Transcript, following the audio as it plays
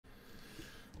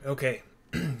Okay,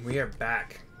 we are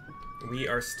back. We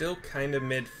are still kind of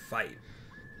mid-fight.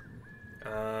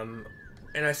 And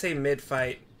I say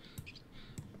mid-fight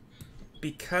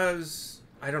because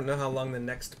I don't know how long the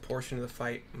next portion of the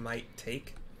fight might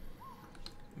take.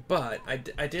 But I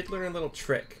did learn a little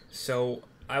trick. So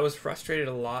I was frustrated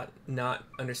a lot not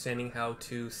understanding how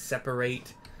to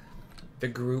separate the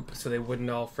group so they wouldn't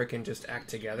all freaking just act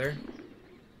together.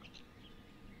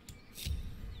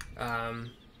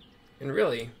 And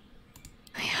really,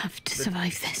 I have to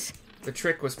survive this. the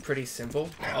trick was pretty simple.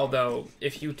 Although,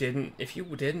 if you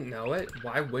didn't know it,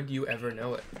 why would you ever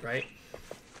know it, right?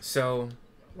 So,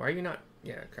 why are you not?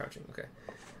 Yeah, crouching. Okay.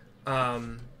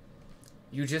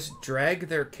 You just drag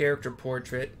their character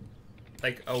portrait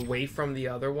like away from the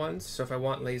other ones. So if I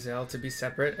want Lae'zel to be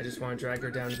separate, I just want to drag her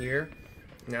down here.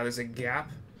 Now there's a gap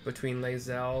between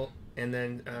Lae'zel and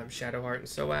then Shadowheart and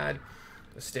Soad.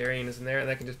 Astarion is in there, and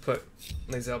I can just put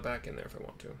Lae'zel back in there if I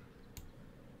want to.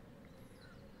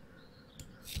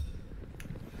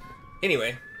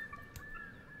 Anyway.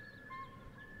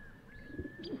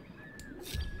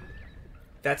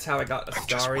 That's how I got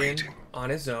Astarion on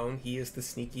his own. He is the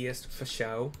sneakiest for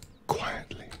show.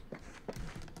 Quietly.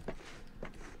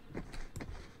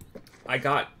 I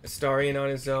got Astarion on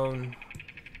his own.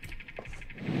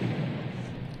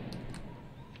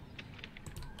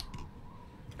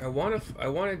 I want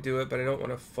to do it, but I don't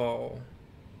want to fall.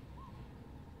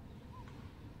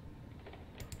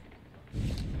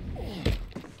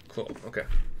 Cool. Okay.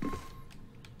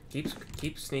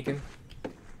 Keep sneaking.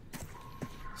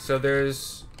 So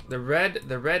there's the red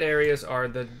areas are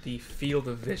the field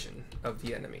of vision of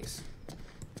the enemies.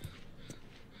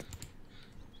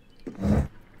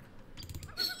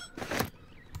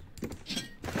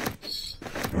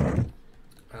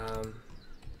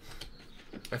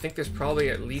 I think there's probably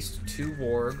at least 2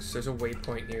 wargs. There's a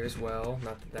waypoint here as well.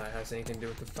 Not that that has anything to do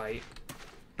with the fight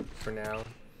for now.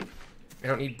 I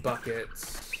don't need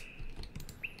buckets.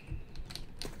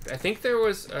 I think there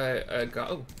was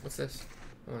oh, what's this?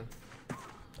 Hold on.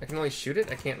 I can only shoot it?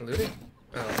 I can't loot it?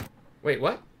 Oh. Wait,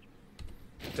 what?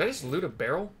 Did I just loot a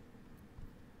barrel?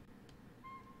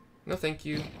 No, thank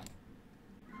you.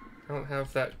 I don't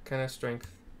have that kind of strength.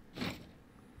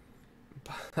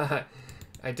 But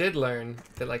I did learn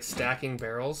that, like, stacking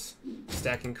barrels,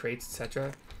 stacking crates,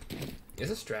 etc. is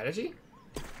a strategy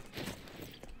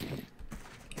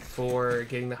for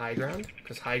getting the high ground,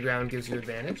 because high ground gives you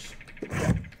advantage.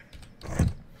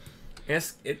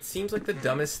 And it seems like the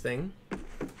dumbest thing.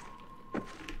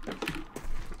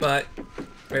 But,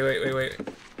 wait.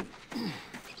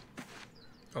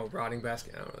 Oh, rotting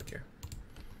basket. I don't really care.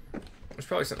 There's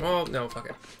probably some. Oh no,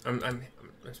 fuck it. I'm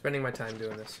spending my time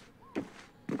doing this.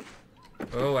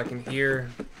 Oh, I can hear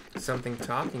something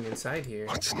talking inside here.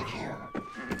 What's in here?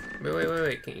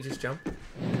 Wait. Can't you just jump?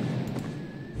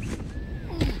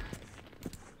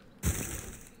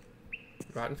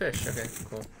 Rotten fish. Okay,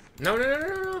 cool.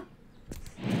 No.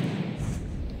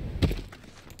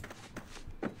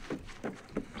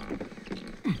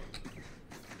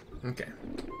 Okay.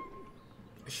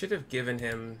 I should have given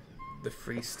him the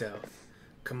free stealth.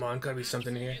 Come on, gotta be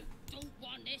something here. Don't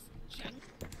want this junk.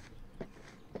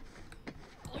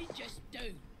 I just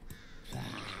do.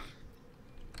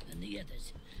 And the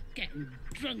others getting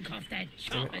drunk off their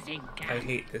choppers in I camp.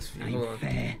 hate this view. Hold on.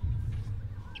 Fair.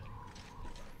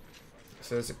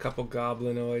 So there's a couple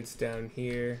goblinoids down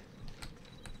here.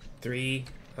 3.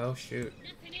 Oh shoot.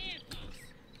 Nothing here, boss.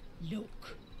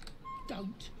 Look.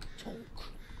 Don't talk.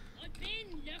 I've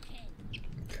been looking.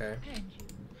 Okay. And you.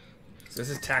 So this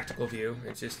is tactical view.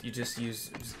 It's just you just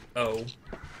use O.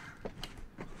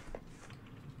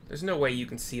 There's no way you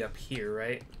can see up here,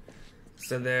 right?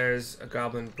 So there's a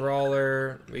goblin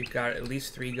brawler. We've got at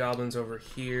least 3 goblins over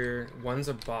here. One's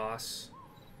a boss.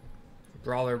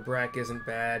 Brawler Breck isn't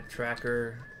bad.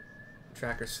 Tracker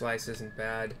Slice isn't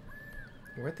bad.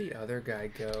 Where'd the other guy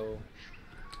go?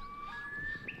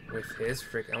 With his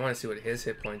I want to see what his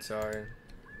hit points are.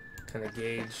 Kind of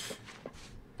gauge.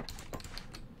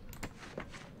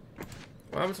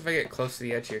 What happens if I get close to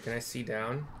the edge here? Can I see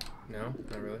down? No,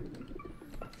 not really.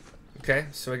 Okay,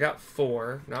 so I got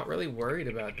 4. Not really worried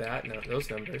about that. No, those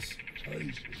numbers.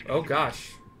 Oh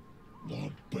gosh.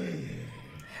 Not bad.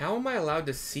 How am I allowed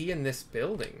to see in this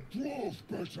building? Dwarf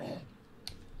better.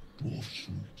 Dwarf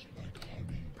sweet like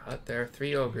honey. But there are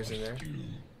 3 ogres in there.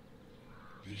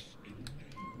 This inland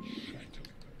shadow.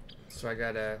 So I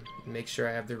gotta make sure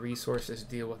I have the resources to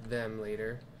deal with them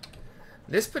later.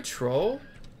 This patrol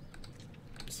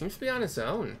seems to be on his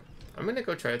own. I'm gonna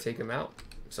go try to take him out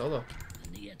solo.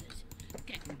 And the others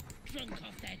getting drunk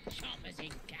off their choppers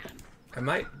in camp. I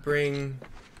might bring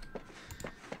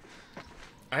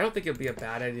I don't think it'd be a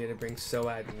bad idea to bring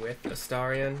Soad with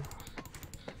Astarion,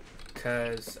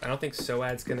 because I don't think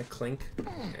Soad's gonna clink.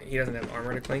 He doesn't have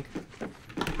armor to clink.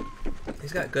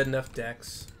 He's got good enough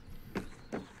dex.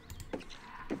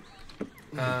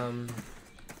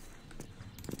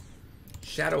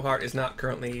 Shadowheart is not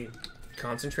currently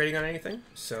concentrating on anything,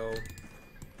 so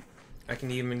I can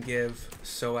even give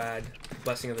Soad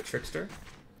Blessing of the Trickster.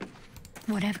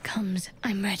 Whatever comes,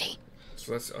 I'm ready.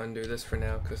 So let's undo this for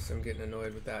now, because I'm getting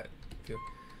annoyed with that.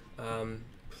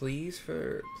 Please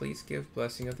give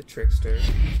Blessing of the Trickster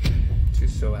to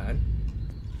Soad.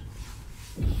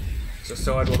 So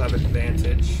Soad will have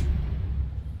advantage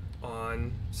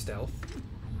on stealth.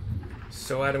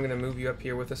 Soad, I'm gonna move you up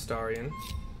here with Astarion.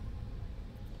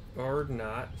 Or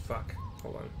not. Fuck.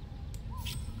 Hold on.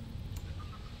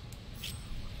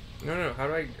 No. How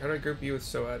do I group you with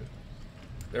Soad?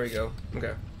 There we go.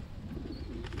 Okay.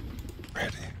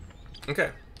 Ready.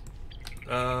 Okay.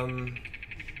 Let's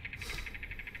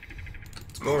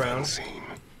go around.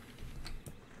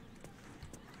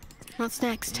 What's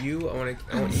next? I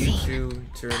want you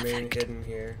to remain hidden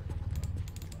here.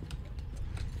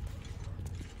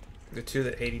 The two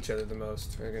that hate each other the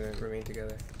most are gonna remain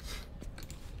together.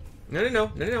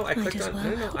 No. I clicked on.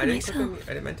 No. I didn't click on. I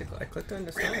didn't meant to. I clicked on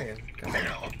Astarion.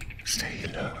 No. Stay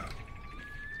low.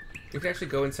 We can actually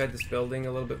go inside this building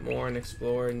a little bit more and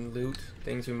explore and loot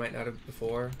things we might not have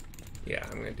before. Yeah,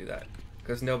 I'm gonna do that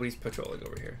because nobody's patrolling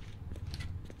over here.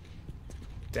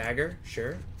 Dagger,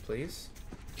 sure, please.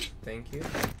 Thank you.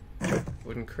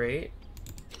 Wooden crate.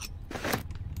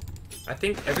 I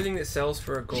think everything that sells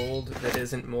for a gold that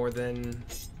isn't more than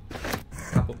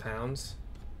a couple pounds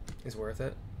is worth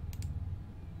it.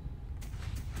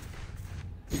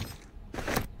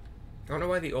 I don't know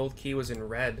why the old key was in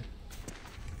red.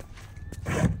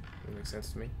 That makes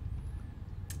sense to me.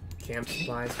 Camp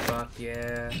supplies, fuck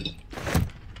yeah.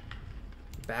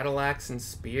 Battle axe and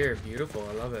spear, beautiful,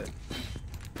 I love it.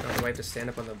 I don't know why I have to stand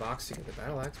up on the box to get the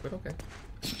battle axe, but okay.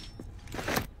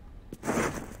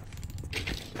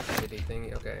 Shitty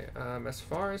thing, okay. As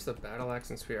far as the battle axe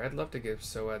and spear, I'd love to give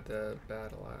Soad the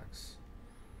battle axe.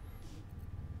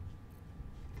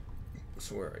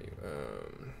 So where are you?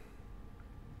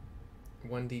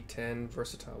 1d10,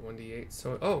 versatile, 1d8.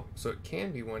 So, so it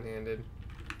can be one-handed.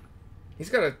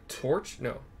 He's got a torch?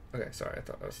 No. Okay, sorry, I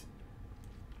thought I was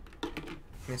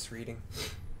misreading.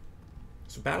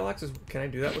 So battle axes, can I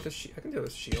do that with a shield? I can do it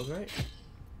with shield, right?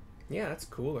 Yeah, that's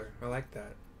cooler. I like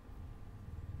that.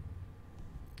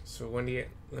 So 1d8,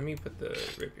 let me put the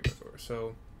rapier before.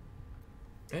 So,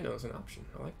 I know it's an option.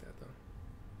 I like that, though.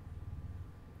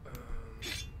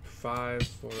 5,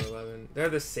 4, 11. They're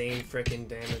the same freaking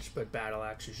damage, but battle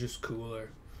axe is just cooler.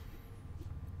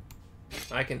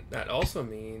 That also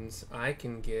means I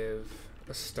can give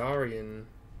Astarion,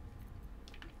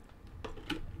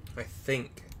 I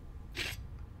think,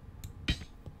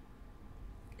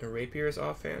 a rapier is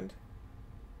offhand.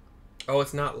 Oh,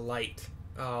 it's not light.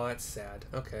 Oh, that's sad.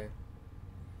 Okay.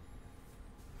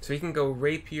 So you can go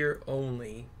rapier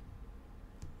only.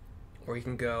 Or you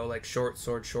can go like short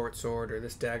sword, or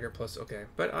this dagger plus. Okay,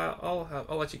 but I'll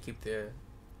let you keep the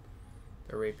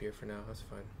rapier for now. That's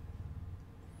fine.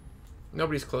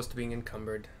 Nobody's close to being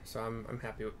encumbered, so I'm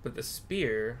happy with. But the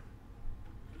spear.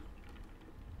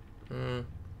 I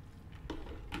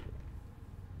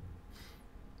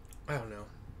don't know.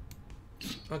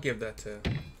 I'll give that to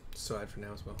Soad for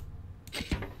now as well.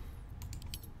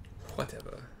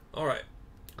 Whatever. All right,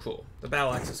 cool. The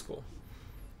battle axe is cool.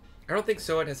 I don't think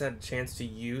Soad has had a chance to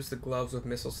use the gloves with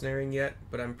missile snaring yet,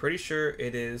 but I'm pretty sure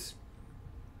it is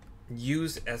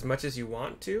use as much as you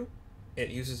want to. It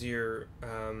uses your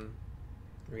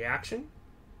reaction,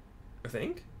 I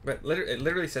think, but it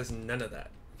literally says none of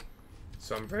that.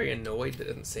 So I'm very annoyed that it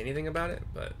doesn't say anything about it,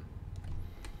 but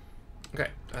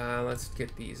okay. Let's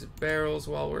get these barrels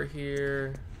while we're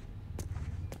here.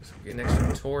 Let's get an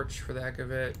extra torch for the heck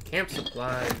of it. Camp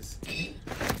supplies.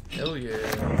 Hell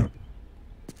yeah.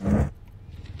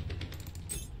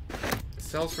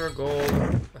 Sells for a gold.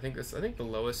 I think the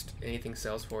lowest anything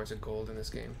sells for is a gold in this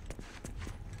game.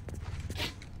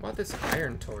 I want this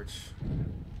iron torch.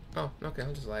 Oh, okay,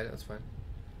 I'll just light it. That's fine.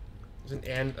 There's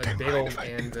a big old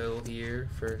anvil here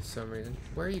for some reason.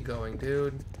 Where are you going,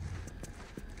 dude?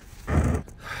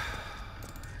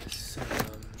 So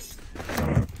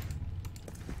dumb.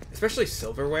 Especially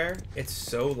silverware. It's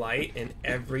so light, and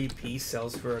every piece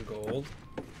sells for a gold.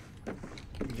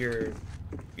 You're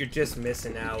just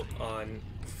missing out on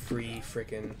free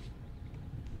frickin',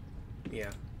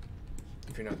 yeah,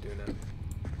 if you're not doing that.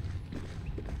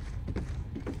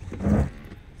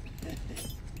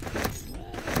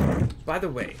 By the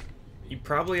way, You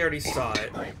probably already saw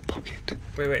it. My pocket.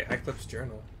 Wait, Eclipse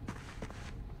Journal.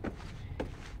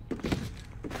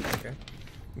 Okay.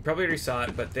 You probably already saw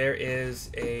it, but there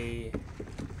is a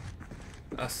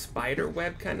spider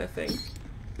web kind of thing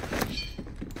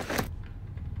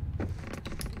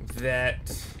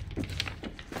that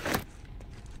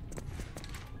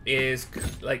is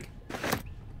like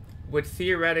would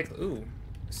theoretically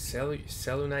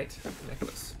Selunite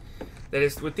necklace that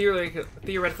is would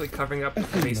theoretically covering up A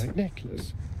the base. Selunite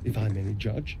necklace, if I'm any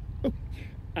judge.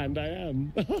 And I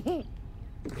am.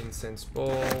 Incense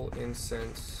bowl,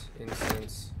 incense.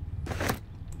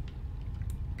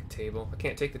 Table. I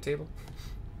can't take the table.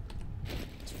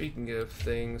 Speaking of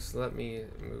things, let me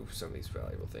move some of these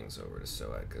valuable things over to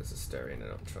Soad because Astarion, I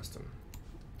don't trust him.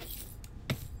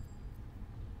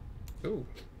 Ooh,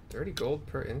 30 gold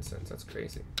per incense. That's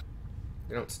crazy.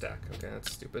 They don't stack. Okay,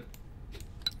 that's stupid.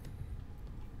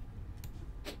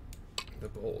 The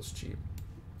bowl's cheap.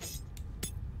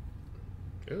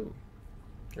 Ooh.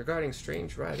 Regarding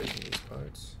strange riders in these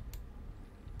parts.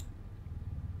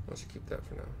 Why don't you keep that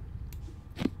for now?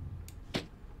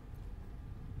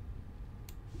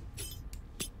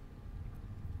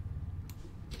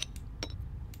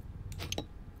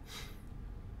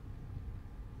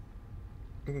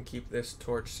 We can keep this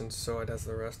torch since Soa does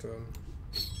the rest of them.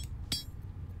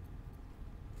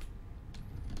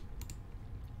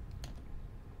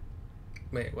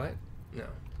 Wait, what? No.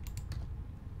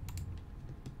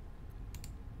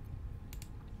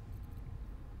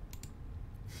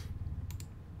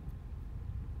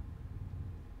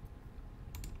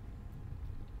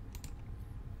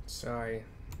 Sorry.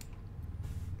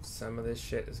 Some of this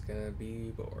shit is gonna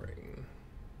be boring.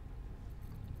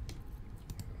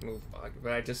 Move,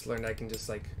 but I just learned I can just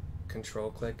like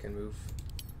control click and move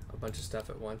a bunch of stuff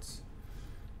at once.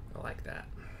 I like that.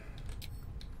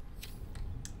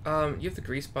 You have the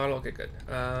grease bottle. Okay, good.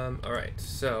 All right,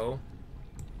 so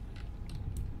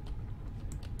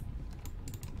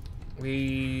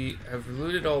we have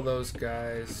looted all those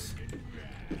guys.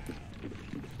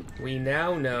 We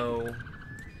now know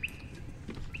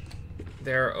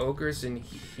there are ogres in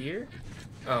here.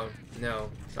 Oh no!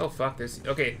 Oh fuck! There's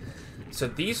okay. So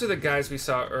these are the guys we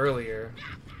saw earlier.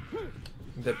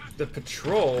 The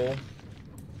patrol.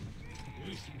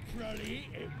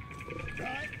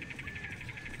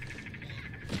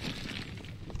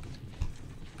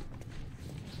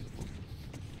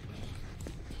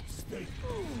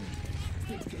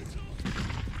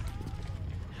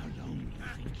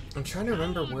 I'm trying to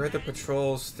remember where the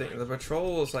patrol's thing. The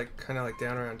patrol is like kind of like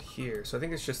down around here. So I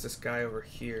think it's just this guy over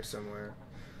here somewhere.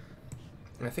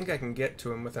 And I think I can get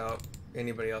to him without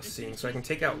anybody else seeing. So I can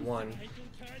take out one.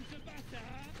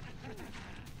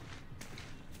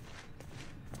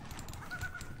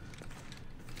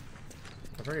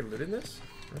 I've already looted this?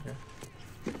 Okay.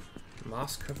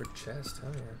 Moss covered chest,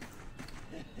 hell yeah.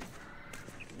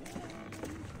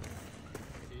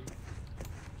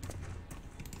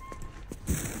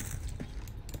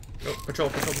 Oh, patrol.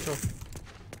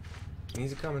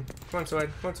 Easy coming. Come on,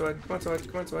 Sword. Come on,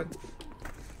 Sword.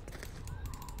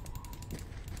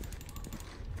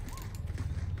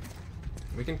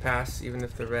 We can pass, even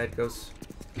if the red goes...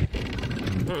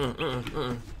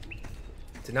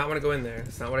 Did not want to go in there.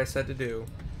 That's not what I said to do.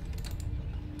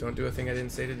 Don't do a thing I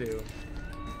didn't say to do.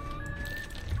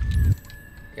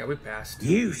 Yeah, we passed.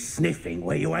 You sniffing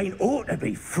where you ain't ought to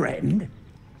be, friend.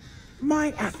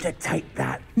 Might have to take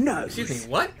that nose. Excuse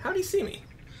me, what? How'd he see me?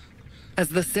 As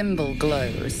the symbol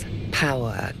glows,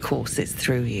 power courses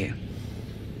through you.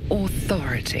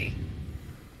 Authority.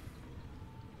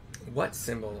 What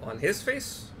symbol? On his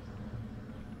face?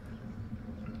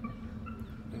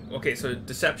 Okay, so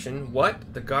deception.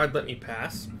 What? The guard let me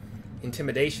pass.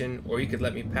 Intimidation, or you could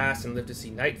let me pass and live to see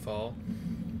nightfall.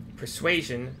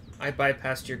 Persuasion. I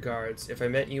bypassed your guards. If I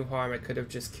meant you harm, I could have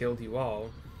just killed you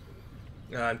all.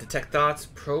 Detect thoughts.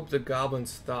 Probe the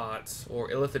goblin's thoughts. Or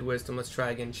Ilithid wisdom. Let's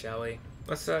try again, shall we?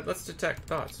 Let's detect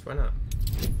thoughts. Why not?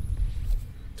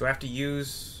 Do I have to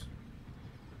use...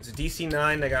 It's a DC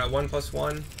 9. I got 1 +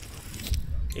 1.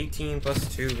 18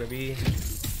 + 2, baby.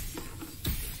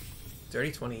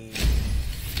 Dirty 20.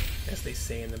 As they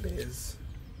say in the biz.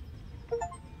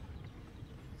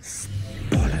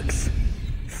 Bollocks.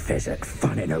 Pheasant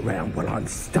funning around while I'm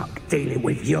stuck dealing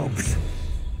with yobs.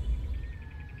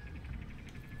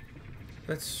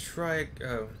 Let's try...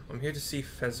 Oh, I'm here to see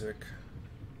Fezric.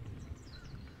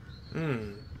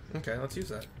 Okay, let's use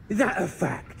that. That a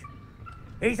fact?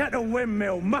 He's at the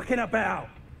windmill mucking about.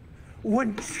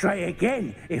 Wouldn't stray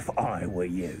again if I were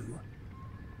you.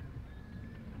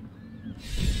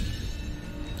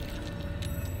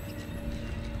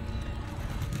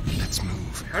 Let's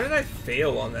move. How did I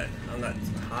fail on that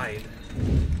hide?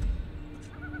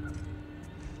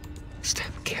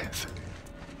 Step carefully.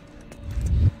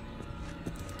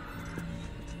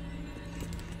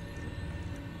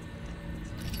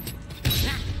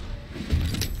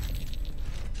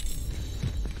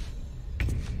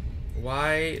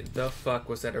 Why the fuck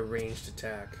was that a ranged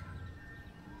attack?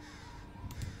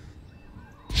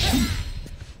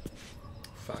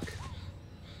 Fuck.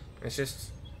 It's just...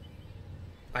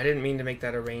 I didn't mean to make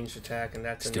that a ranged attack, and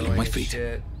that's Still annoying on my as feet.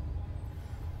 shit.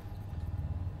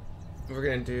 We're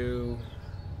gonna do...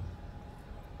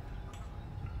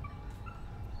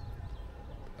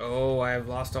 Oh, I've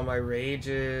lost all my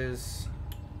rages.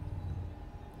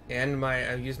 And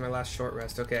I've used my last short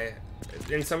rest. Okay.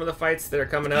 In some of the fights that are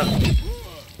coming up,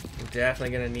 I'm definitely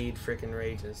gonna need freaking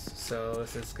rages. So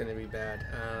this is gonna be bad.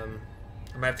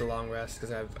 I might have to long rest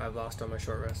because I've lost all my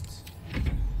short rests.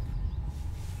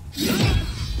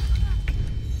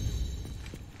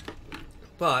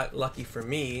 But lucky for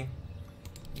me,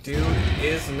 dude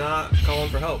is not calling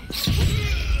for help.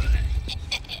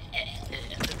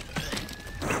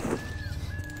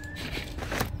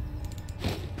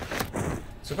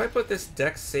 So if I put this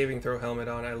Dex saving throw helmet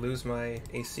on, I lose my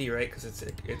AC, right? Because it's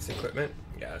equipment.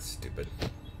 Yeah, that's stupid.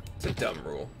 It's a dumb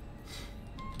rule.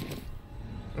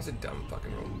 That's a dumb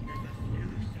fucking rule.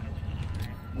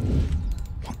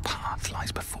 What path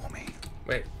lies before me?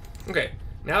 Wait. Okay.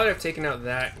 Now that I've taken out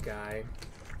that guy,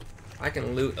 I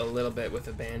can loot a little bit with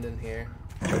Abandon here.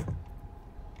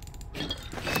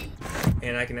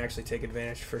 And I can actually take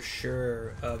advantage for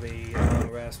sure of a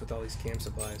long rest with all these camp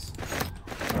supplies.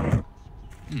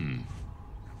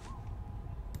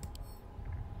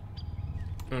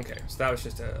 Okay, so that was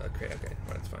just a crate. Okay,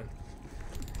 well, that's fine.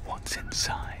 What's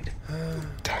inside?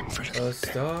 Time for a little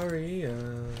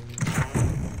Astarion.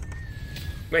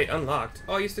 Wait, unlocked.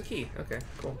 Oh, I used the key. Okay,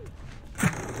 cool.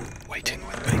 waiting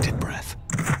with bated breath.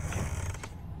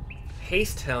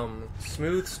 Haste Helm.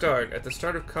 Smooth start. At the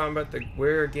start of combat, the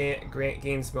wearer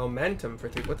gains momentum for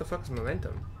 3. What the fuck is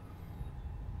momentum?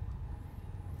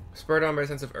 Spurred on by a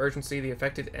sense of urgency, the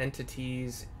affected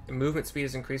entity's movement speed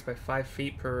is increased by 5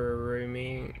 feet per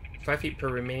remaining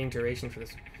duration for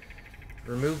this.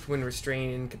 Removed when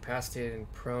restrained, incapacitated,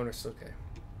 and prone or so. Okay.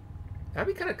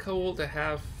 That'd be kind of cool to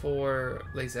have for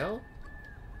Lae'zel.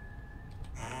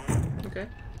 Okay.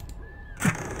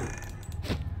 I'll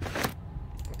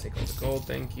take all the gold,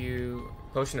 thank you.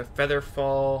 Potion of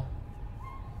Featherfall.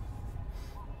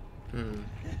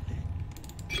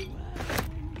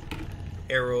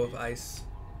 Arrow of Ice.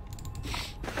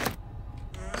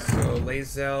 So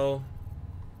Lae'zel,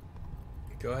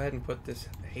 go ahead and put this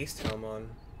haste helm on.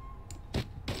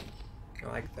 I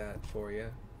like that for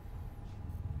you.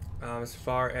 As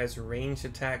far as ranged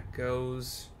attack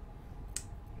goes,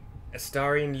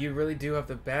 Astarion, you really do have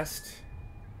the best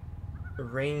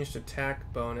ranged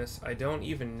attack bonus. I don't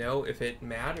even know if it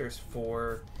matters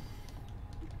for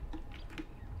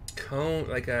cone,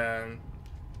 like a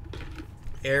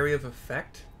area of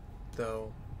effect,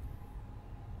 though.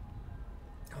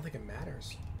 I don't think it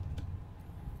matters.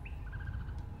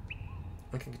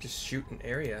 I can just shoot an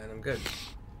area and I'm good.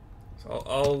 So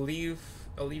I'll leave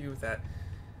you with that.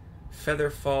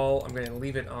 Featherfall, I'm going to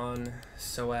leave it on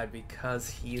Soad because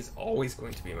he is always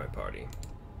going to be in my party.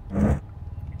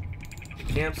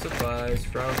 Camp supplies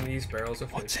from these barrels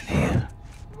of fish. What's in here?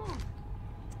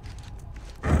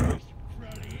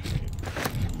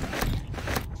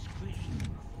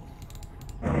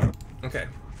 Okay.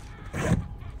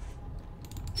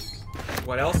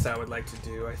 What else I would like to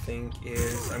do, I think,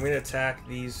 is I'm going to attack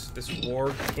this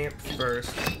war camp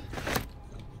first.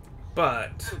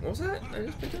 But what was that I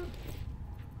just picked up?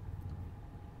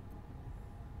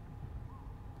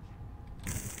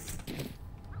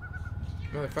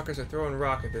 Motherfuckers are throwing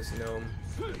rock at this gnome.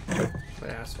 What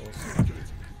assholes.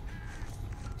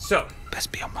 So.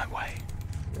 Best be on my way.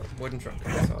 Wooden trunk.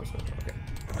 That's all I was going for.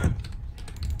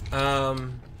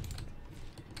 Okay.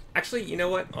 Actually, you know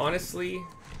what? Honestly,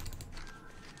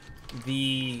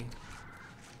 the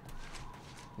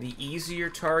easier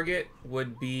target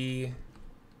would be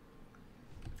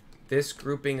this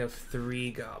grouping of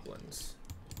 3 goblins.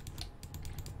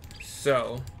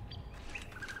 So,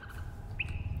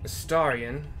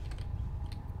 Astarion,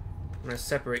 I'm gonna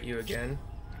separate you again.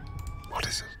 What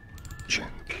is it?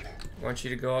 Gently. I want you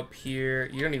to go up here.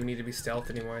 You don't even need to be stealth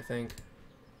anymore, I think.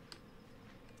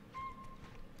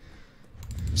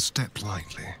 Step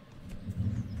lightly.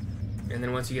 And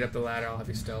then once you get up the ladder, I'll have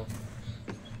you stealth.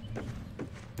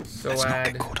 So Let's not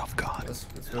get caught off guard. Let's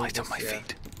Light on my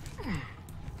feet.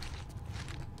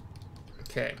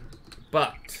 Okay,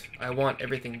 but I want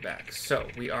everything back. So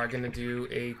we are gonna do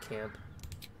a camp.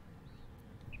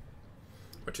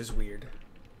 which is weird.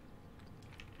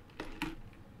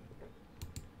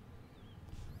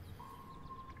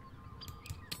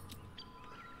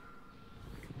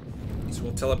 So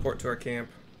we'll teleport to our camp.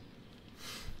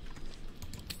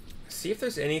 See if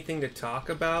there's anything to talk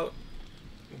about.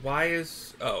 Why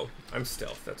is... Oh, I'm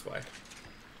stealth, that's why.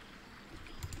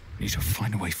 Need to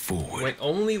find a way forward.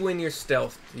 Only when you're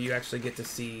stealth do you actually get to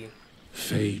see...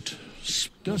 Fate,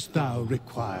 dost thou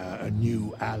require a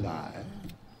new ally?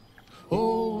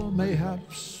 Or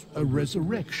mayhaps a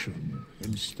resurrection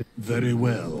instead? Very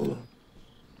well.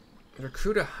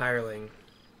 Recruit a hireling.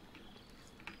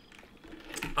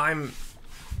 I'm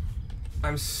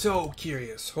so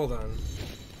curious. Hold on.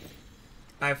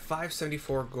 I have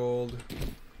 574 gold.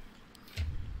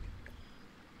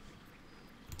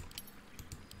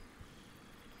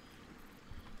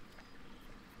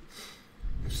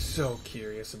 I'm so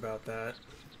curious about that.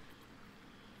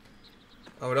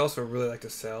 I would also really like to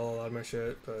sell a lot of my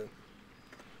shit, but...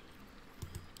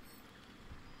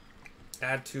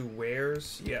 Add to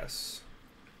wares? Yes.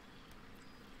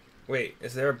 Wait,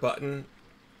 is there a button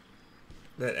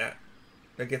that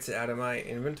gets it out of my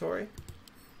inventory?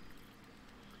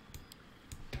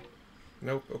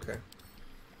 Nope, okay.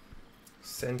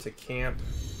 Send to camp.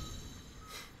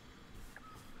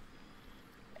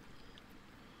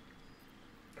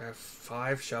 I have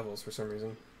 5 shovels for some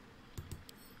reason.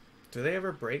 Do they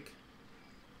ever break?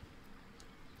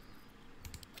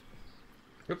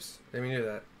 Oops, didn't mean to do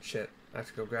that. Shit, I have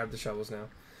to go grab the shovels now.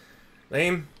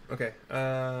 Lame. Okay.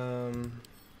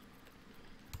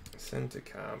 Send to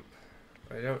camp.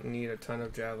 I don't need a ton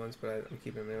of javelins, but I'm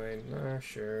keeping them anyway. Nah,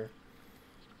 sure.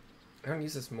 I don't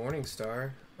use this Morning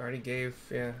Star. I already gave,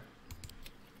 yeah.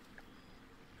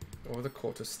 Or the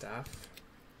Cultist Staff.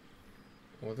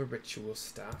 Or the Ritual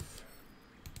Staff.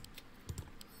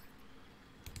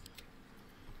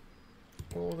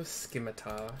 Or the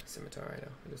Scimitar. Scimitar, I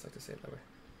know. I just like to say it that way.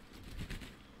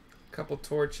 Couple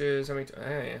torches. How many?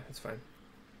 Yeah, that's fine.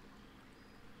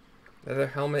 Leather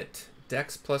helmet.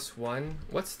 Dex +1.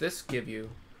 What's this give you?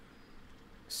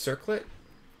 Circlet?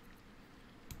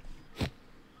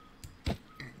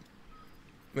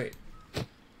 Wait.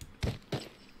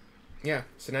 Yeah,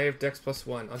 so now you have Dex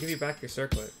 +1. I'll give you back your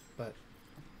circlet, but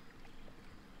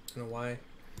I don't know why.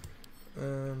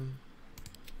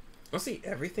 I'll see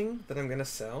everything that I'm gonna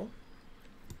sell.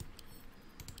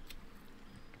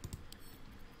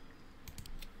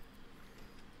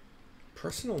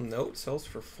 Personal note sells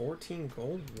for 14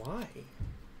 gold. Why?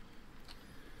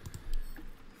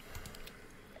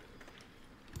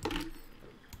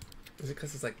 Is it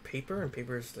because it's like paper and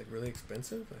paper is like really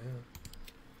expensive? I don't know.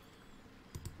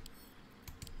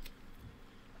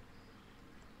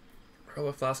 Hurl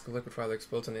a flask of liquid fire that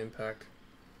explodes on impact.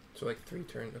 So like 3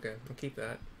 turns. Okay, I'll keep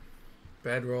that.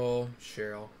 Bedroll,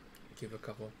 sure, I'll keep a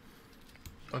couple.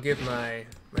 I'll give my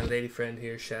lady friend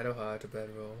here, Shadowheart, a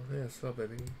bedroll. Yeah, so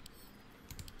baby.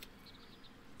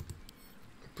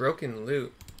 Broken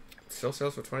loot. Still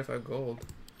sells for 25 gold.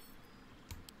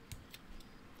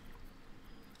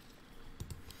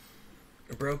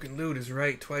 A broken loot is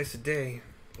right twice a day.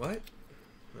 What?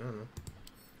 I don't know.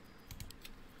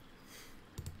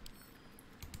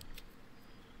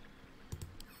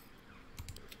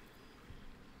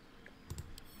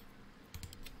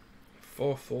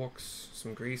 Four forks,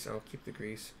 some grease. I'll keep the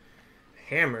grease.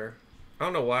 Hammer. I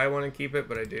don't know why I want to keep it,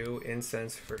 but I do.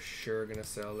 Incense for sure gonna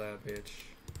sell that bitch.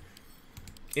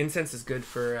 Incense is good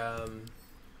for,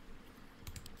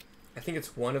 I think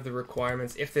it's one of the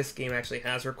requirements, if this game actually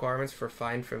has requirements for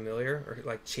find familiar, or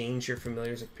like change your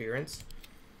familiar's appearance.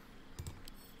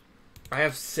 I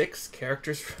have 6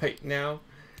 characters right now,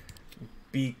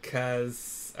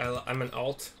 because I'm an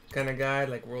alt kind of guy,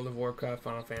 like World of Warcraft,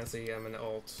 Final Fantasy, I'm an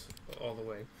alt all the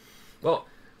way. Well,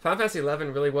 Final Fantasy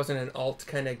 11 really wasn't an alt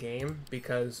kind of game,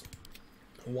 because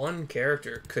one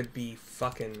character could be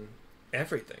fucking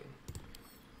everything.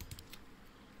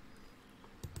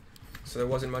 So there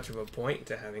wasn't much of a point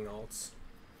to having alts.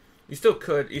 You still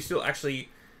could. You still actually.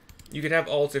 You could have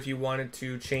alts if you wanted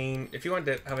to change. If you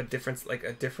wanted to have a difference, like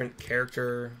a different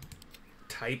character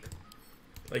type.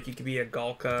 Like you could be a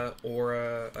Galka or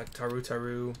a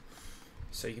Taru.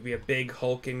 So you could be a big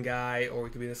hulking guy, or you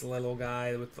could be this little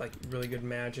guy with like really good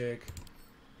magic.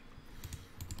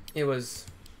 It was.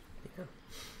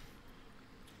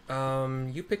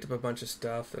 You picked up a bunch of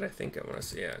stuff that I think I want to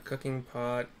see. Yeah, cooking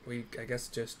pot. I guess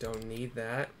just don't need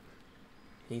that.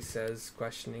 He says,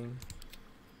 questioning.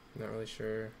 Not really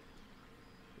sure.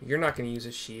 You're not going to use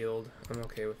a shield. I'm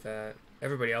okay with that.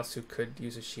 Everybody else who could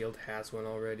use a shield has one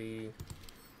already.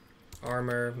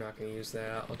 Armor. Not going to use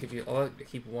that. I'll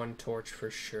keep 1 torch for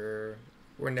sure.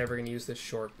 We're never going to use this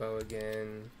short bow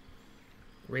again.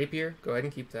 Rapier, go ahead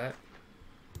and keep that.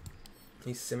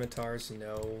 These scimitars,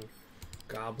 no.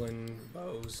 Goblin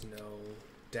bows, no.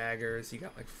 Daggers, you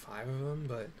got like 5 of them,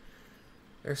 but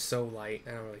they're so light,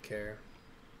 I don't really care.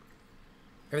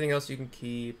 Everything else you can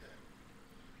keep.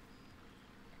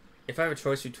 If I have a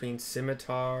choice between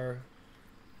scimitar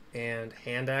and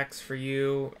hand axe for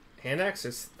you, hand axe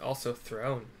is also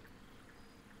thrown.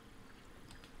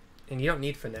 And you don't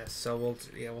need finesse, so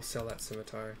we'll sell that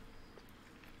scimitar.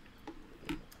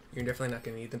 You're definitely not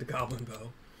going to need the goblin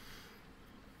bow.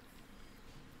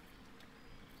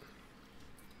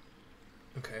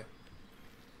 Okay.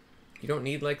 You don't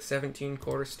need like 17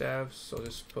 quarterstaffs, so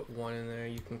just put 1 in there.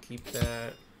 You can keep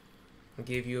that. I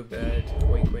gave you a bed.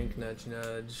 Wink, wink, nudge,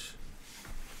 nudge.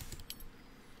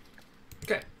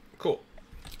 Okay, cool.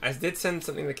 I did send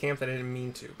something to camp that I didn't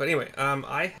mean to. But anyway,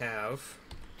 I have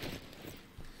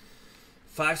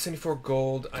 574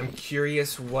 gold. I'm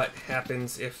curious what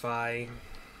happens if I...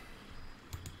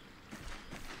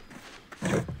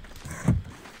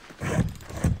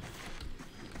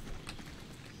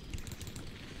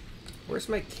 Where's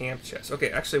my camp chest?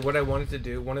 Okay, actually what I wanted to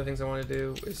do, one of the things I want to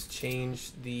do is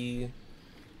change the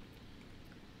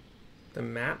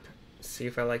map. See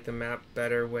if I like the map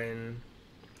better when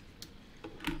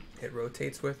it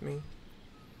rotates with me.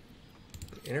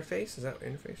 Interface? Is that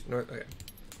interface? No, okay.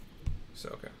 So,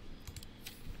 okay.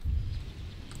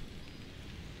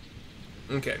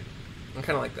 Okay. I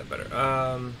kind of like that better.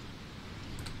 I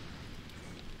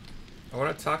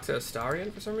want to talk to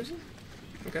Astarion for some reason.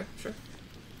 Okay, sure.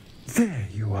 There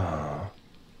you are.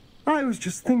 I was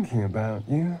just thinking about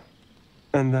you.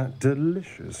 And that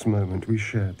delicious moment we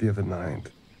shared the other night.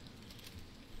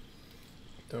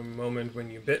 The moment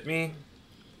when you bit me?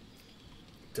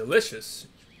 Delicious.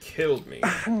 You killed me.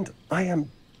 And I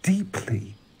am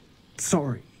deeply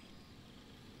sorry.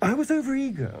 I was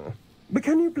overeager. But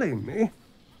can you blame me?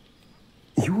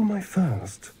 You were my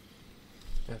first.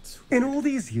 That's In all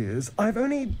these years, I've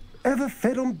only ever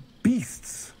fed on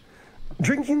beasts.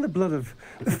 Drinking the blood of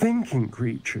thinking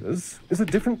creatures is a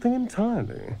different thing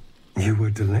entirely. You were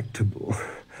delectable.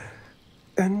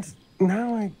 And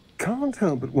now I can't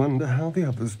help but wonder how the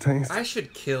others taste. I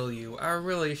should kill you. I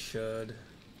really should.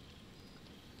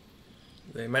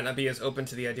 They might not be as open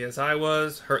to the idea as I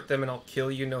was. Hurt them and I'll kill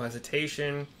you, no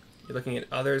hesitation. You're looking at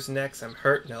others next. I'm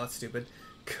hurt. No, that's stupid.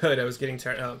 Good, I was getting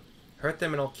tired. Hurt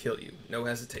them and I'll kill you, no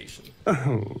hesitation.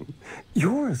 Oh,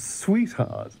 you're a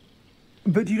sweetheart.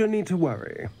 But you don't need to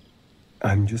worry.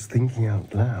 I'm just thinking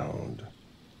out loud.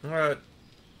 Alright.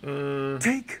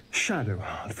 Take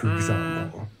Shadowheart, for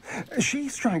example. She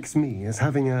strikes me as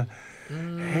having a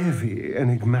heavy,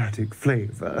 enigmatic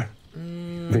flavor.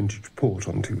 Vintage port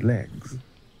on 2 legs.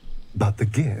 But the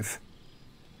GIF,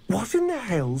 what in the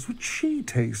hells would she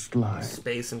taste like?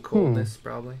 Space and coolness,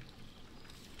 probably.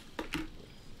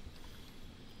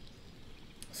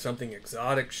 Something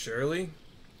exotic, surely?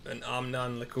 An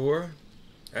Omnon liqueur?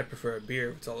 I prefer a beer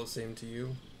if it's all the same to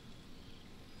you.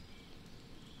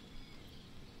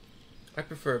 I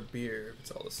prefer a beer if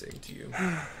it's all the same to you.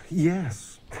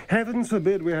 Yes. Heavens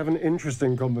forbid we have an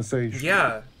interesting conversation.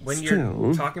 Yeah, when Still,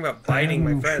 you're talking about biting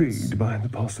my friends. intrigued by the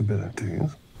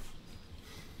possibilities.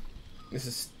 This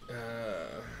is,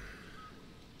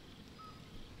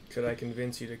 could I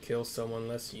convince you to kill someone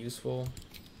less useful?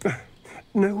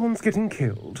 No one's getting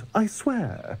killed, I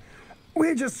swear.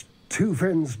 We're just 2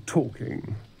 friends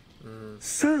talking.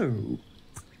 So,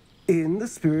 in the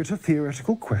spirit of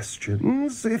theoretical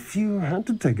questions, if you had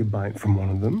to take a bite from one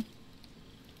of them,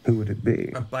 who would it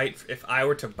be? A bite, if I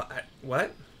were to bite,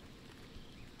 what?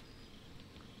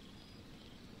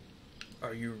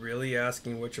 Are you really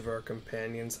asking which of our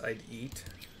companions I'd eat?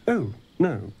 Oh,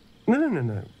 no.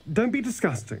 No. Don't be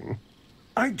disgusting.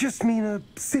 I just mean a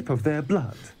sip of their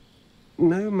blood.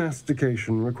 No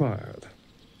mastication required.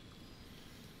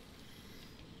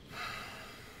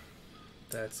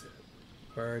 That's it.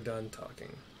 We're done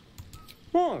talking.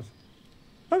 What?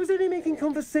 I was only making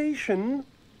conversation.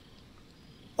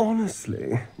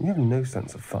 Honestly, you have no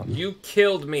sense of fun. You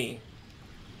killed me,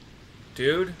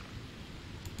 dude.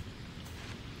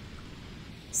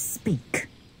 Speak.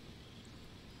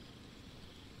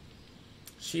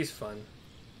 She's fun.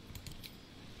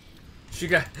 She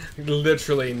got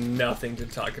literally nothing to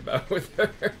talk about with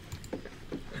her.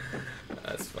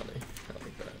 That's funny. I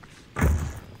like that.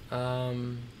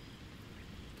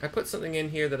 I put something in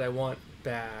here that I want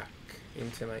back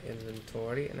into my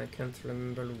inventory, and I can't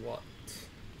remember what.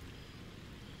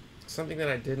 Something that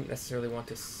I didn't necessarily want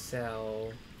to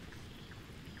sell.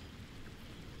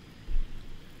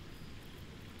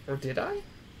 Or did I?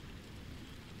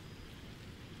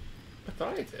 I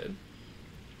thought I did.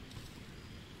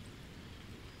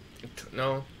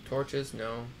 No. Torches,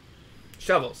 no.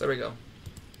 Shovels, there we go.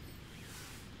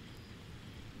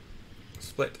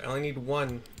 Split. I only need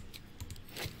one.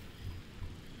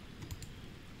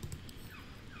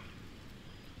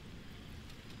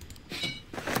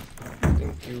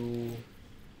 Thank you.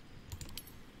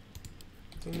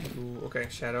 Thank you. Okay,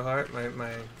 Shadowheart,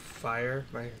 my fire,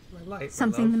 my light.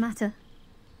 Something the matter?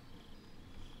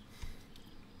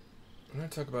 I'm gonna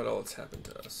talk about all that's happened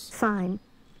to us. Fine.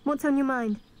 What's on your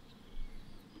mind?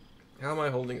 How am I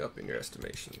holding up in your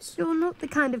estimations? You're not the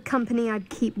kind of company I'd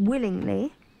keep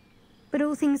willingly, but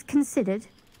all things considered,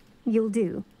 you'll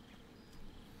do.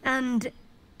 And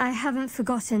I haven't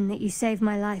forgotten that you saved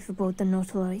my life aboard the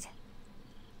Nautiloid.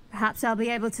 Perhaps I'll be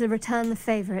able to return the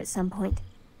favor at some point.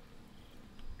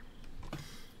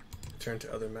 Turn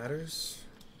to other matters.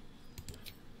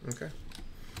 Okay.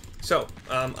 So,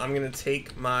 I'm gonna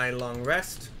take my long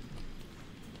rest.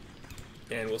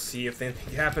 And we'll see if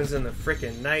anything happens in the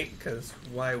frickin' night, because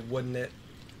why wouldn't it?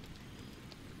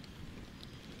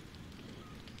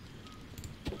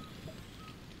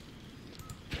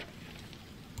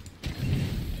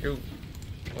 Ooh.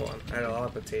 Hold on. I had a lot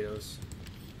of potatoes.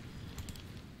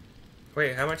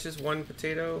 Wait, how much is one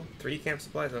potato? 3 camp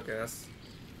supplies? Okay, that's...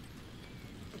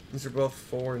 These are both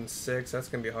 4 and 6. That's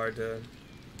gonna be hard to...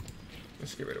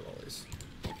 Let's get rid of all these.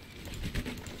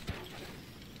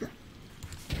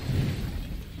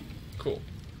 Cool.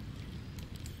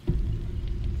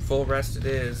 Full rest it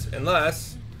is,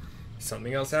 unless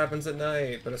something else happens at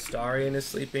night. But Astarion is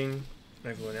sleeping,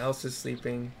 everyone else is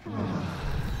sleeping.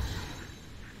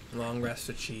 Long rest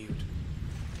achieved.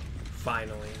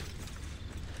 Finally.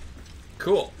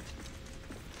 Cool.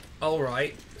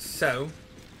 Alright, so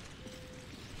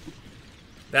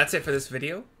that's it for this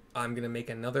video. I'm gonna make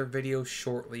another video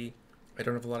shortly. I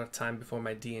don't have a lot of time before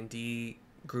my D&D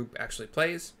group actually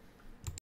plays.